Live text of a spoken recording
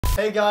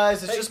Hey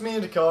guys, it's just me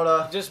and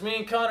Dakota. Just me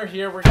and Connor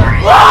here. We're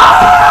gonna...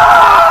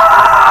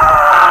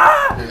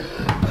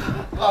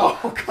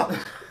 Oh god.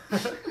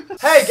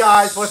 Hey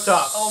guys, what's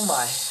up? Oh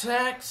my.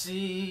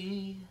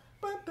 Sexy.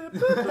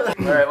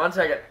 Alright, one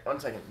second.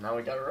 Now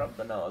we gotta rub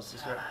the nose.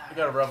 I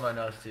gotta rub my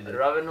nose too, dude.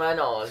 Rubbing my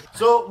nose.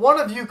 So one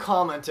of you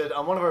commented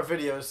on one of our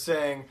videos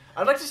saying,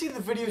 I'd like to see the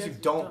videos you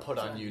don't put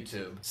on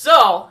YouTube.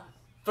 So,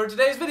 for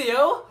today's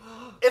video,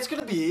 It's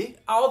gonna be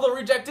all the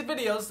rejected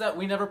videos that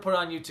we never put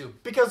on YouTube.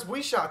 because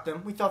we shot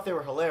them, we thought they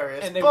were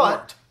hilarious, And they but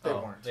weren't. they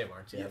Oh, weren't. They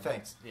weren't, yeah. Yeah,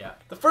 thanks. Yeah.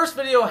 The first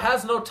video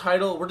has no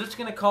title. We're just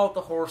gonna call it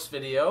the horse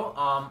video.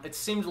 It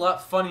seemed a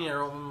lot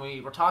funnier when we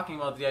were talking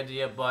about the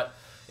idea, but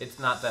it's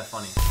not that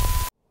funny.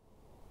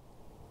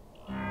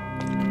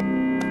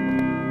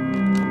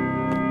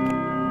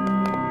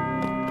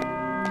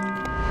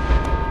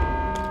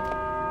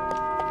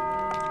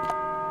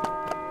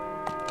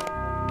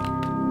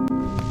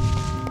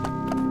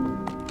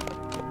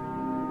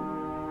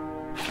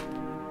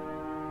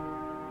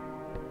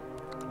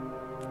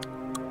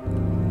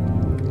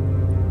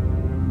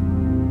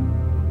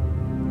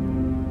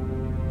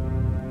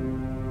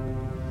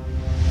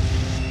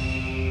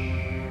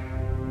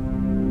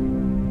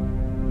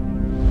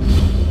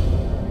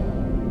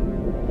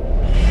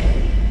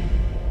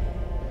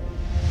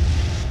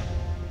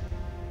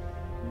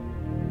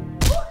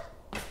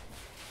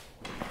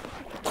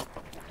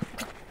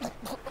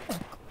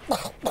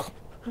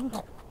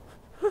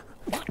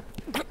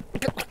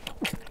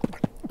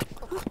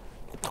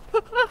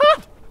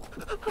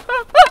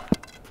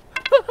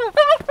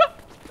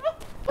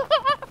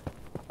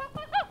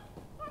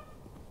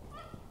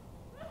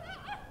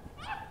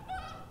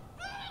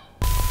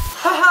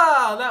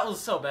 Haha! That was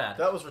so bad.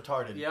 That was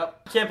retarded.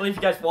 Yep. I can't believe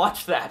you guys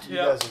watched that. You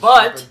guys are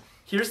But stupid.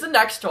 here's the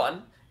next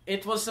one.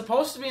 It was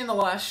supposed to be in the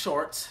last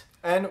shorts,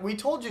 And we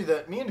told you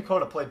that me and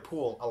Dakota played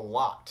pool a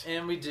lot.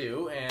 and we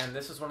do, and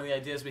this is one of the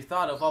ideas we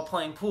thought of while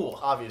playing pool.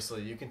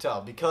 Obviously, you can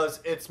tell,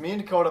 because it's me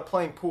and Dakota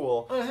playing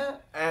pool, Uh-huh.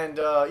 and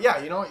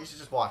yeah, you know what, you should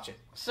just watch it.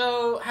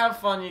 So, have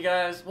fun, you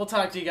guys. We'll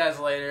talk to you guys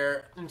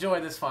later. Enjoy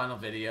this final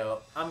video.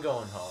 I'm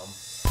going home.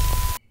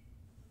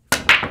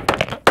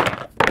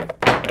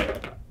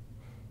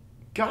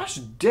 Gosh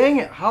dang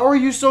it, how are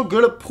you so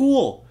good at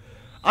pool?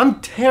 I'm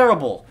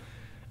terrible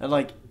at,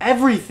 like,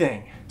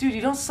 everything. Dude,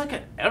 you don't suck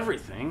at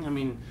everything. I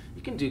mean,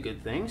 you can do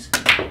good things.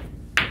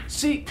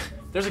 See,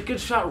 there's a good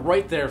shot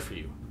right there for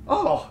you.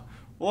 Oh,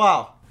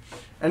 wow.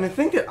 And to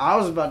think that I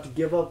was about to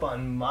give up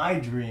on my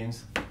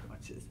dreams.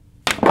 Watch this.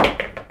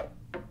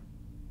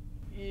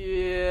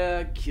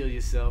 Yeah, kill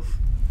yourself.